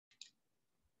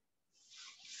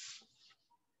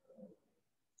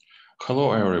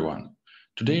Hello everyone.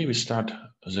 Today we start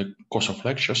the course of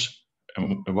lectures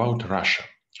about Russia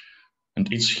and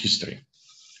its history.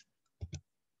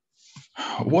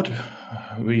 What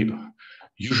we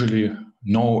usually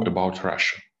know about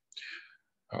Russia?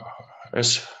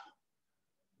 As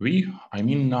I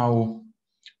mean now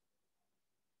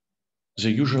the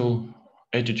usual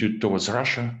attitude towards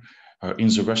Russia in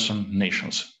the Western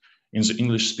nations, in the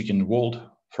English-speaking world,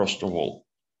 first of all.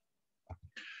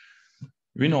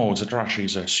 We know that Russia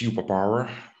is a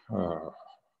superpower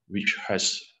which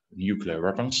has nuclear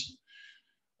weapons.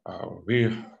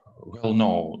 We well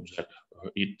know that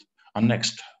it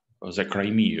annexed the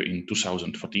Crimea in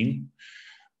 2014.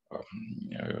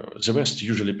 The West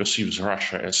usually perceives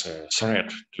Russia as a threat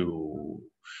to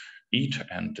it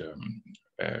and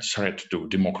a threat to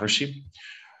democracy.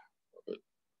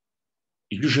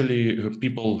 Usually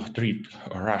people treat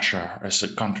Russia as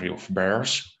a country of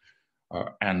bears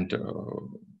and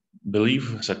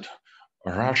believe that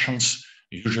Russians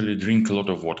usually drink a lot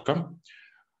of vodka.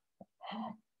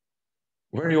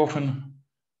 Very often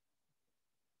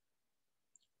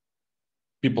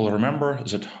people remember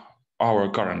that our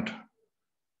current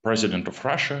president of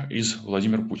Russia is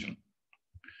Vladimir Putin.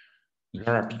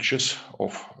 There are pictures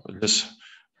of these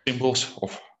symbols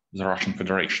of the Russian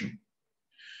Federation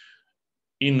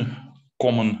in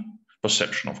common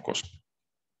perception, of course.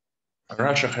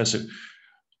 Russia has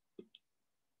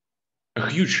a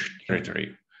huge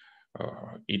territory.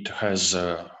 It has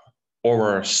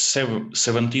over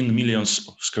 17 million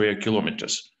square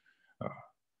kilometers.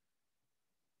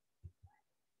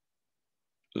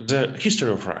 The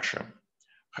history of Russia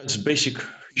has basic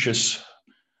features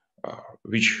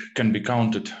which can be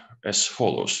counted as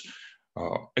follows.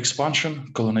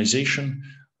 Expansion, colonization,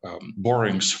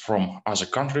 borrowings from other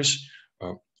countries,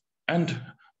 and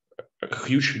a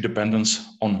huge dependence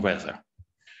on weather.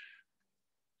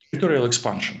 Territorial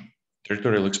expansion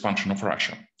of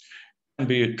Russia can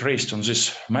be traced on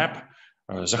this map.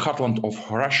 The heartland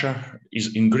of Russia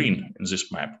is in green in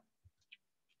this map.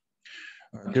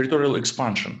 Territorial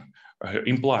expansion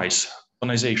implies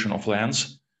colonization of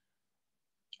lands,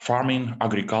 farming,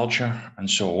 agriculture, and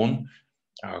so on.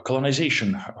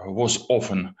 Colonization was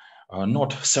often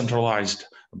not centralized,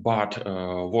 but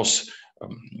was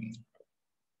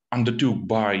undertook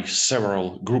by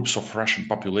several groups of Russian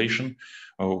population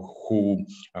who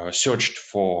searched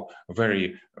for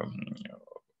very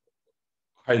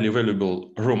highly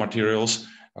valuable raw materials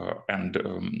and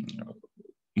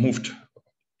moved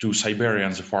to Siberia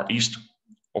and the Far East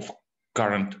of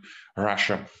current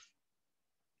Russia.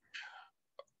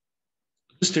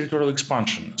 This territorial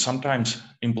expansion sometimes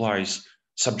implies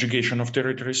subjugation of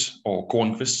territories or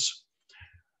conquests.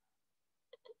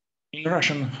 In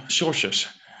Russian sources,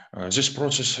 this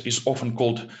process is often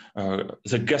called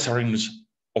the gatherings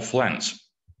of lands.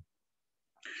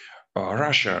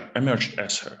 Russia emerged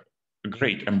as a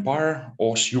great empire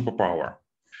or superpower.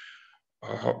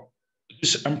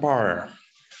 This empire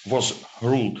was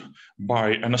ruled by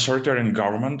an authoritarian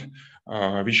government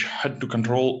which had to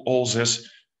control all these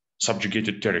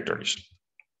subjugated territories.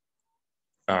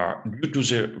 Due to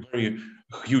the very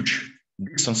huge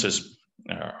distances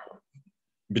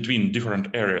between different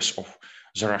areas of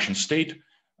the Russian state,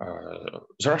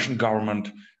 the Russian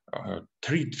government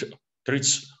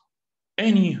treats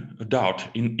any doubt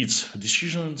in its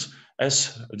decisions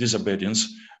as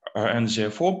disobedience, and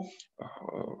therefore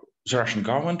the Russian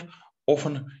government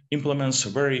often implements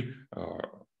very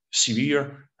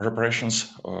severe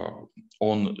repressions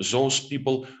on those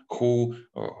people who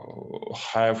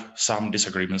have some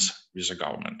disagreements with the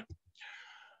government.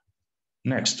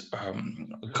 Next,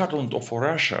 the heartland of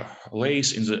Russia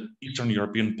lays in the Eastern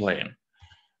European plain.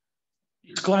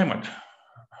 Its climate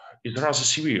is rather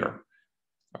severe.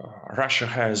 Russia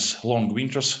has long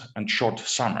winters and short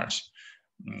summers.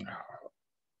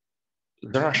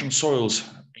 The Russian soils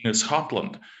in its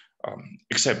heartland,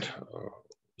 except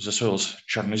the soils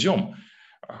Chernozem,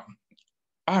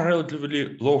 are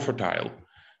relatively low fertile,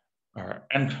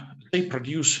 and they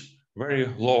produce very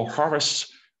low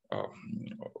harvests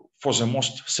for the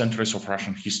most centuries of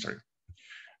Russian history.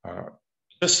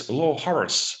 This low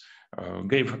harvests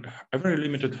gave a very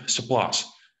limited surplus,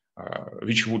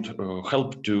 which would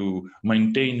help to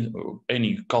maintain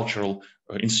any cultural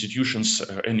institutions,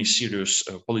 any serious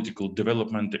political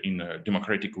development in a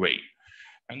democratic way.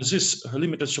 And this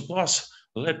limited surplus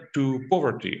led to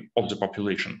poverty of the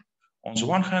population on the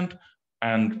one hand,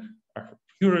 and a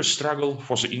furious struggle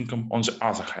for the income on the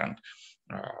other hand.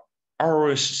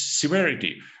 Our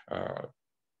severity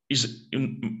is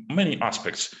in many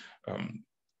aspects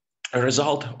a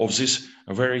result of this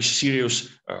very serious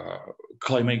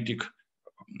climatic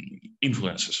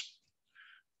influences.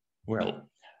 Well,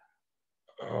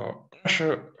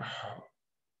 Russia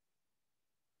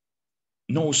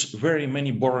knows very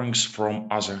many borrowings from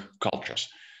other cultures.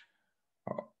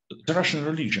 The Russian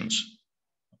religions,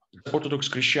 the Orthodox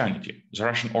Christianity, the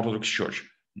Russian Orthodox Church,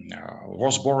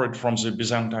 was borrowed from the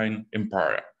Byzantine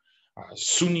Empire.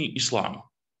 Sunni Islam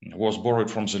was borrowed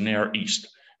from the Near East.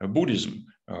 Buddhism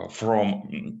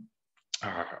from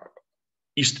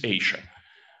East Asia.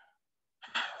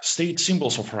 State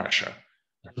symbols of Russia,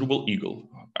 the double eagle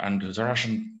and the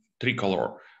Russian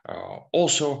tricolor,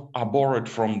 also are borrowed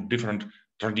from different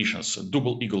traditions. A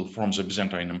double eagle from the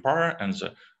Byzantine Empire and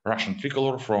the Russian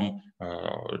tricolor from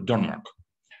Denmark.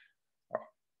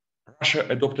 Russia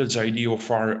adopted the idea of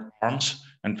firearms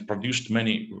and produced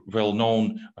many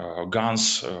well-known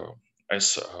guns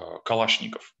as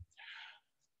Kalashnikov.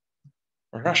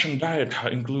 Russian diet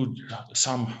includes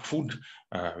some food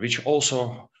which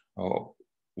also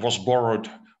was borrowed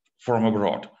from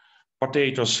abroad.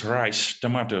 Potatoes, rice,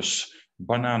 tomatoes,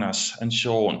 bananas, and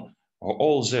so on.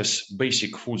 All this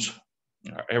basic foods,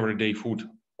 everyday food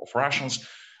of Russians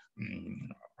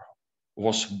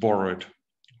was borrowed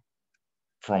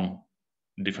from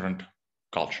different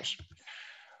cultures.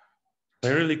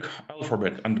 Cyrillic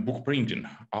alphabet and book printing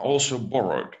are also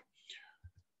borrowed.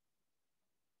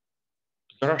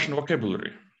 The Russian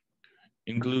vocabulary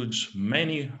includes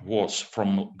many words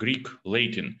from Greek,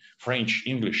 Latin, French,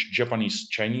 English, Japanese,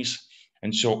 Chinese,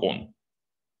 and so on.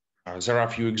 There are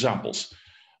a few examples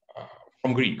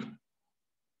from Greek.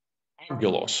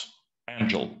 Angelos,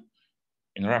 angel,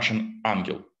 in Russian,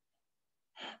 angel.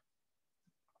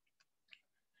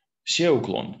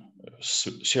 Seoklon,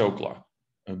 seokla,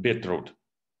 beetroot.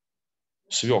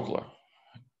 Свекла,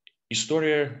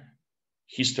 Historia,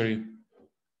 history,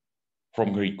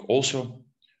 from Greek also.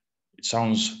 It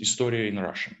sounds Historia in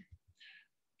Russian.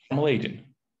 From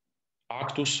Latin,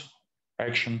 actus,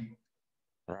 action,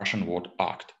 Russian word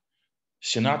act.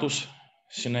 Senatus,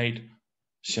 senate,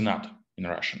 senat in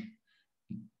Russian.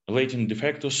 Latin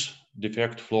defectus,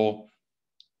 defect, flaw,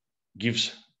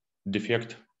 gives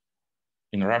defect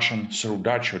in Russian through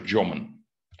Dutch or German.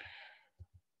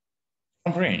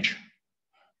 From French,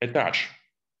 étage,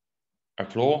 a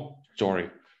floor, story,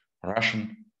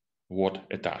 Russian word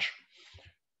étage.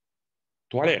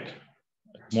 Toilet,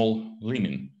 small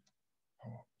linen,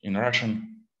 in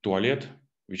Russian, toilet,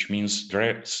 which means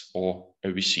dress or a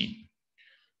WC.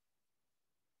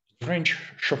 French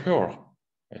chauffeur,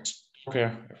 a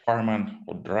stoker, a fireman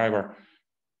or driver,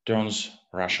 turns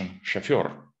Russian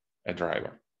chauffeur, a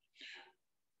driver.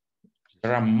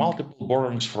 There are multiple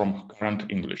borrowings from current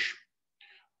English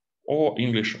or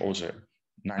English of the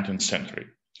 19th century.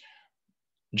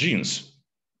 Jeans,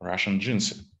 Russian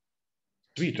jeans.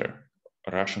 Twitter,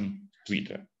 Russian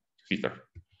Twitter, Twitter.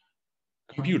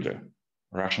 Computer,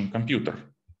 Russian computer.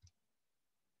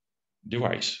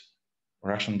 Device,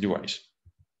 Russian device.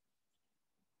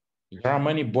 There are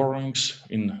many borrowings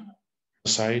in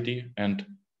society and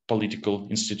political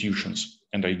institutions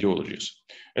and ideologies.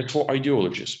 As for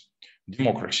ideologies,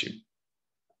 democracy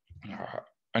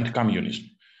and communism,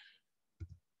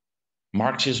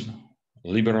 Marxism,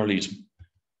 liberalism,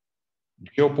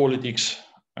 geopolitics,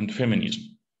 and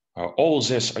feminism. All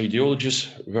these ideologies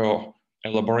were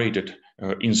elaborated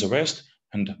in the West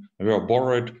and were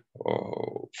borrowed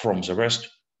from the West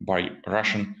by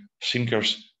Russian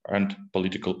thinkers and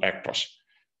political actors.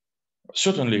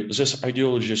 Certainly, these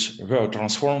ideologies were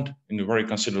transformed in very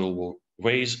considerable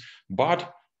ways,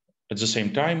 but at the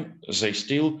same time, they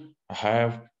still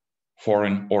have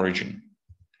foreign origin.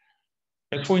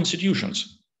 As for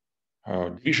institutions,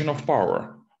 division of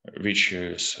power, which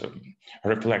is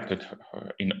reflected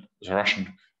in the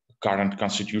Russian current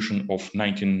constitution of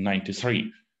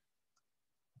 1993.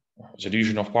 The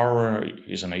division of power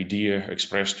is an idea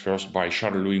expressed first by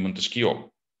Charles-Louis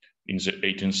Montesquieu in the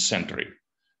 18th century.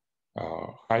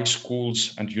 High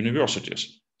schools and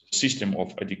universities, the system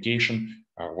of education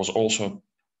was also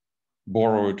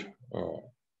borrowed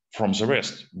from the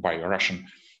West by Russian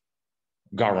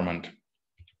government.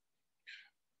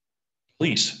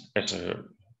 Police as a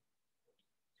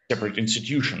separate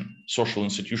institution, social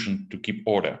institution to keep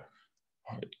order,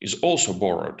 is also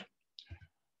borrowed.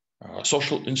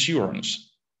 Social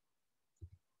insurance,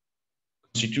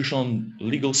 constitutional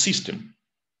legal system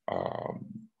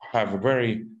have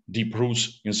very deep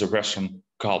roots in the Western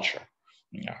culture.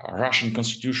 Russian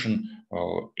constitution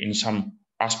in some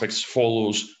aspects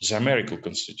follows the American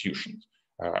constitution,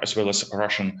 as well as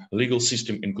Russian legal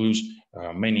system includes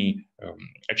many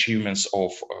achievements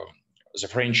of the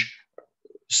French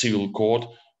civil code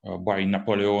by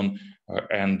Napoleon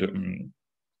and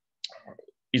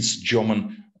its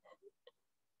German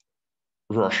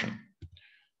Russian.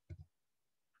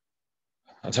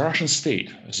 The Russian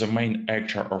state, the main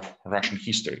actor of Russian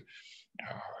history,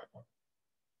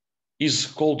 is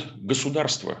called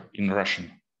государство in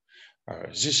Russian.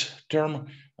 This term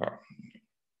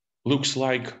looks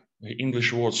like the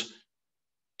English words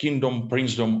kingdom,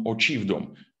 princedom, or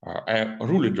chiefdom, a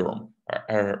rulerdom,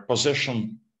 a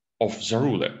possession of the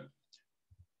ruler.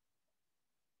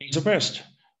 In the West,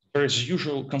 there is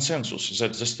usual consensus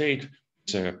that the state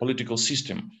is a political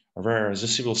system where the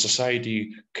civil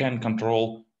society can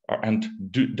control and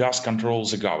does control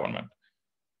the government.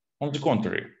 On the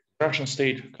contrary, the Russian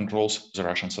state controls the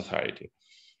Russian society.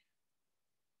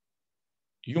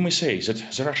 You may say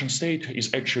that the Russian state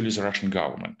is actually the Russian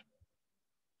government.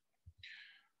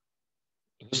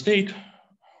 The state,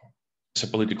 as a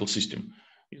political system,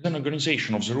 is an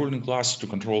organization of the ruling class to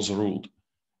control the ruled.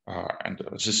 And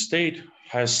the state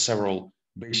has several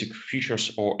basic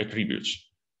features or attributes: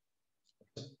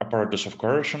 apparatus of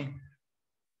coercion,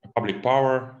 public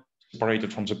power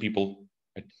separated from the people,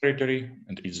 a territory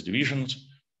and its divisions,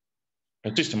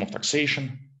 a system of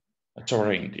taxation, a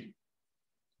sovereignty.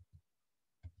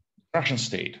 The Russian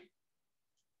state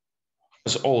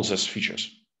has all these features.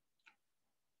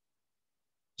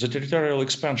 The territorial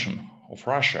expansion of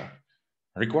Russia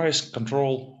requires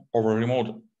control over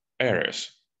remote areas,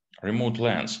 remote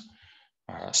lands.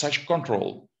 Such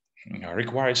control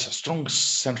requires a strong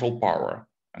central power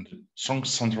and strong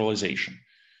centralization.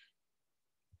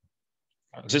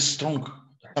 This strong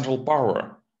central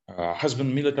power has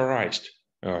been militarized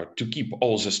to keep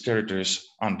all these territories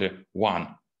under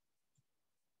one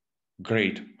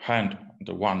great hand,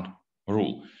 the one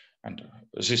rule. And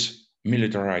this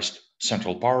militarized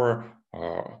central power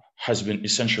has been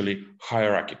essentially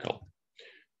hierarchical.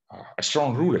 A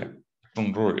strong ruler,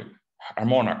 a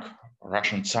monarch, a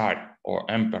Russian Tsar or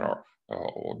emperor,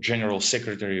 or general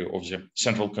secretary of the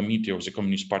Central Committee of the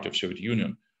Communist Party of Soviet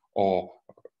Union, or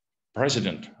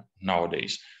president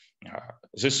nowadays,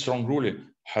 this strong ruler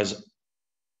has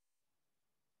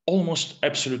almost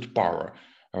absolute power.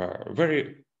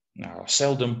 Very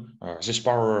seldom this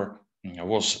power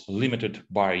was limited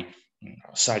by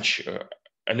such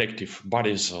elective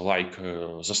bodies like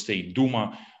the State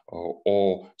Duma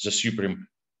or the Supreme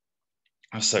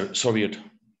Soviet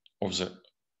of the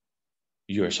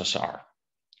USSR.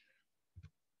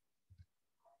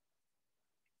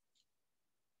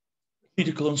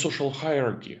 Political and social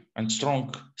hierarchy and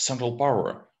strong central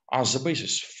power are the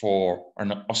basis for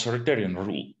an authoritarian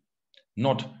rule,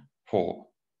 not for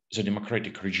the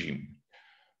democratic regime.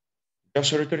 The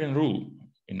authoritarian rule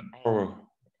in our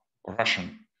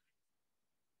Russian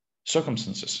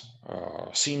circumstances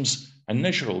seems a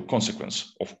natural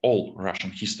consequence of all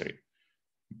Russian history.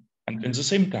 And at the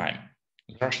same time,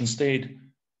 the Russian state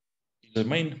is the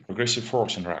main progressive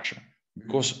force in Russia,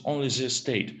 because only the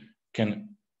state can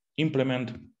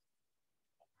implement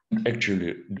and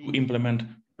actually do implement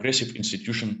progressive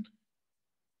institutions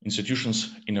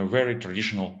in a very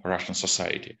traditional Russian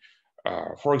society.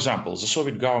 For example, the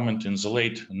Soviet government in the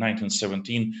late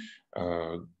 1917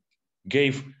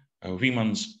 gave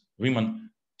women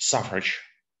suffrage,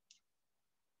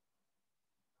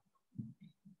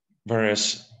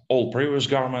 whereas all previous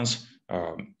governments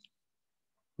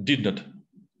did not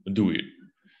do it.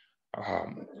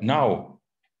 Now,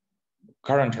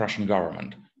 current Russian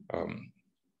government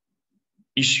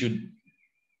issued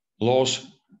laws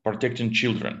protecting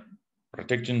children,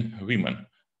 protecting women.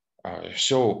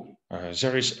 So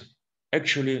there is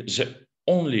actually the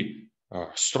only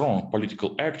strong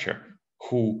political actor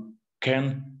who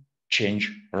can change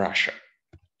Russia.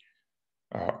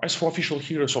 As for official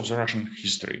heroes of the Russian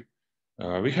history,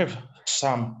 we have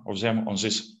some of them on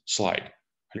this slide.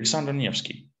 Alexander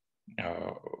Nevsky,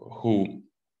 who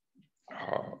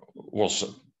was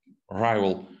a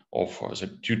rival of the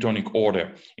Teutonic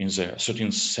Order in the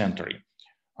 13th century.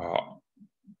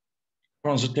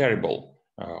 Ivan the Terrible,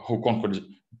 who conquered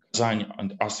Kazan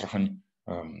and Astrakhan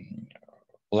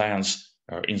lands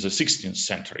in the 16th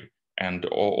century, and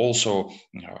also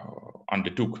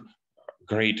undertook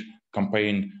great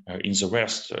campaign in the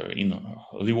West, in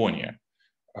Livonia.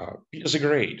 Peter the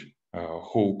Great,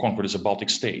 who conquered the Baltic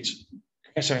states.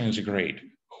 Catherine the Great,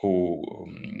 who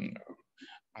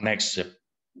annexed the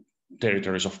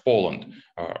territories of Poland,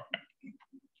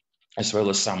 as well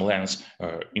as some lands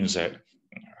in the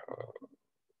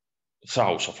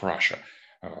south of Russia.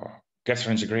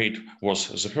 Catherine the Great was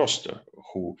the first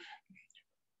who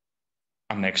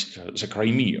annexed the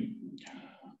Crimea.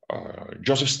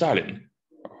 Joseph Stalin,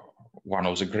 one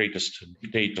of the greatest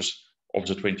dictators of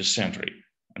the 20th century.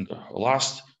 And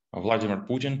last, Vladimir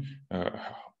Putin,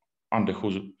 under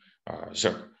whose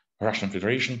the Russian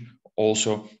Federation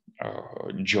also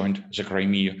joined the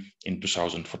Crimea in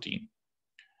 2014.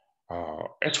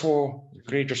 As for the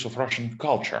creators of Russian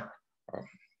culture,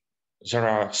 there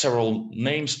are several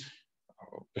names,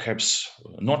 perhaps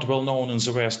not well known in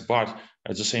the West, but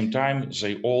at the same time,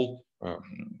 they all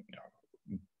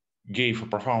gave a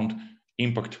profound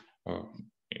impact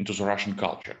into the Russian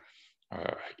culture.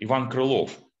 Ivan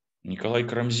Krylov, Nikolai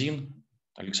Karamzin,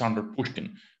 Alexander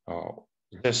Pushkin,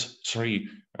 these three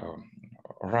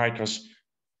writers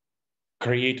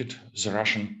created the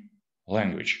Russian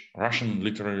language, Russian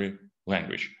literary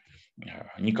language.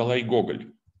 Nikolai Gogol,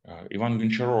 Ivan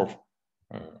Goncharov,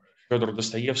 Fyodor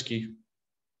Dostoevsky,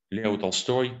 Leo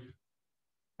Tolstoy,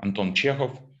 Anton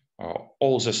Chekhov,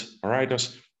 all these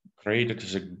writers created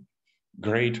the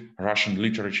great Russian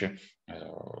literature,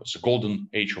 the golden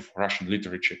age of Russian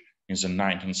literature in the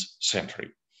 19th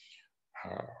century.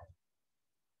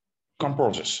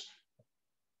 Composers,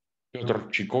 Pyotr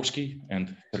Tchaikovsky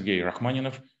and Sergei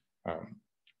Rachmaninoff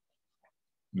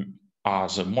are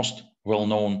the most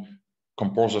well-known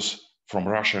composers from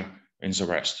Russia in the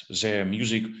West. Their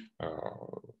music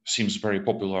seems very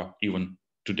popular even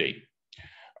today.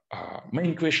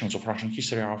 Main questions of Russian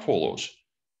history are follows.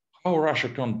 How Russia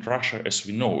turned Russia as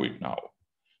we know it now?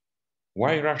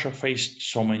 Why Russia faced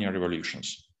so many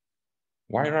revolutions?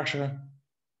 Why Russia,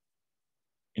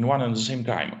 in one and the same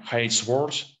time, hates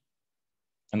wars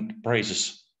and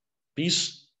praises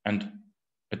peace and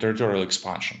a territorial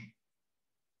expansion?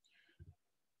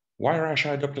 Why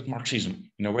Russia adopted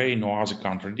Marxism in a way no other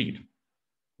country did?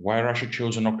 Why Russia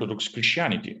chose an Orthodox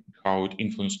Christianity, how it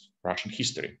influenced Russian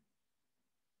history?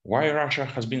 Why Russia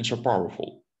has been so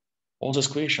powerful? All these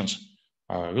questions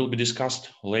will be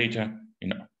discussed later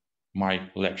in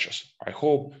my lectures. I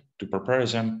hope to prepare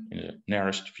them in the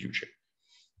nearest future.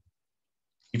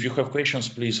 If you have questions,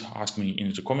 please ask me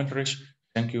in the commentaries.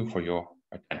 Thank you for your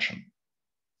attention.